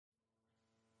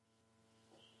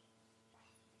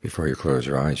Before you close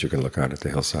your eyes, you can look out at the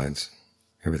hillsides.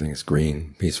 Everything is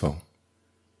green, peaceful.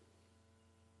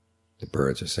 The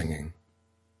birds are singing.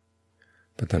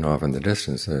 But then off in the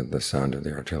distance, the sound of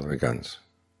the artillery guns,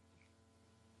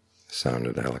 the sound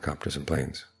of the helicopters and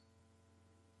planes.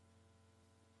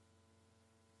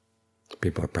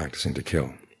 People are practicing to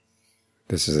kill.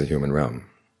 This is the human realm.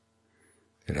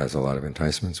 It has a lot of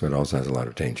enticements, but it also has a lot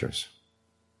of dangers.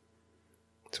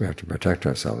 So we have to protect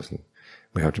ourselves.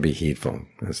 We have to be heedful.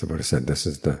 As the Buddha said, this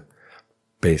is the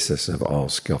basis of all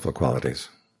skillful qualities.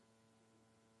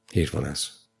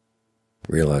 Heedfulness.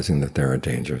 Realizing that there are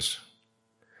dangers,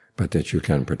 but that you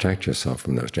can protect yourself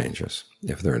from those dangers.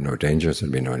 If there are no dangers,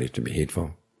 there'd be no need to be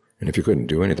heedful. And if you couldn't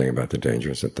do anything about the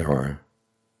dangers that there are,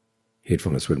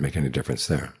 heedfulness wouldn't make any difference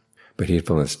there. But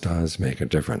heedfulness does make a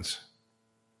difference.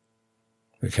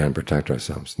 We can protect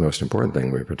ourselves. The most important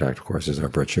thing we protect, of course, is our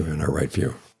virtue and our right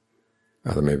view.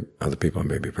 Other people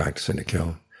may be practicing to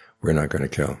kill. We're not going to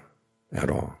kill at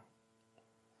all.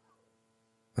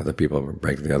 Other people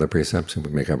break the other precepts, and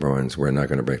we make up our minds, we're not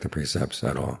going to break the precepts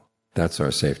at all. That's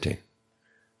our safety.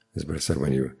 As Buddha said,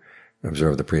 when you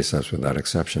observe the precepts without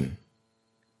exception,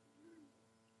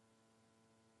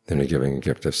 then you're giving a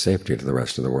gift of safety to the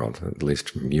rest of the world. At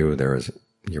least from you,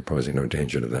 you're posing no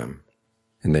danger to them.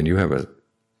 And then you have a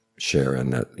share in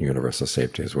that universal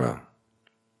safety as well.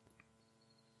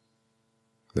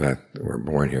 The fact that we're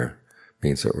born here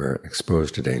means that we're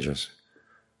exposed to dangers,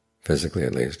 physically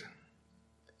at least.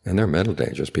 And there are mental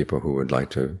dangers, people who would like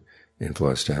to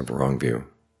influence to have a wrong view.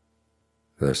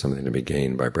 There's something to be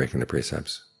gained by breaking the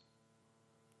precepts.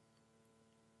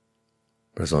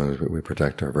 But as long as we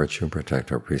protect our virtue,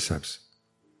 protect our precepts,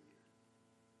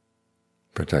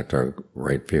 protect our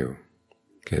right view,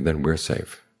 okay, then we're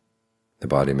safe. The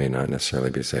body may not necessarily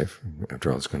be safe.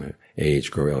 After all, it's going to age,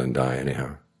 grow ill, and die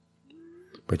anyhow.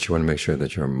 But you want to make sure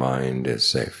that your mind is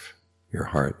safe, your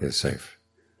heart is safe.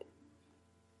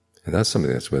 And that's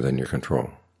something that's within your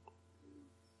control.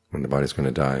 When the body's going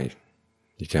to die,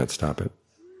 you can't stop it.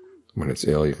 When it's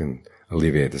ill, you can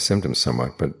alleviate the symptoms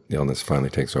somewhat, but the illness finally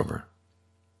takes over.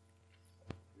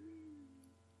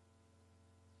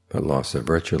 But loss of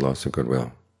virtue, loss of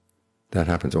goodwill, that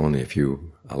happens only if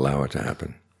you allow it to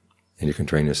happen. And you can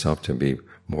train yourself to be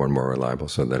more and more reliable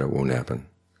so that it won't happen.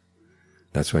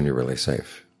 That's when you're really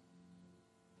safe.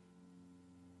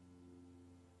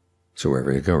 So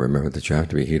wherever you go, remember that you have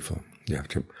to be heedful. You have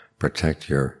to protect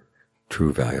your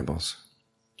true valuables,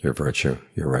 your virtue,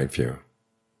 your right view.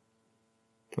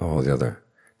 All the other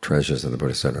treasures that the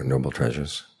Buddha said are noble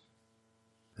treasures.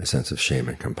 A sense of shame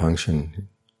and compunction,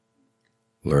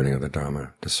 learning of the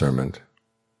Dhamma, discernment,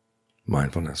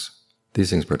 mindfulness. These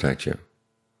things protect you.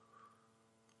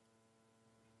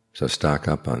 So stock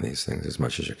up on these things as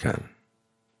much as you can.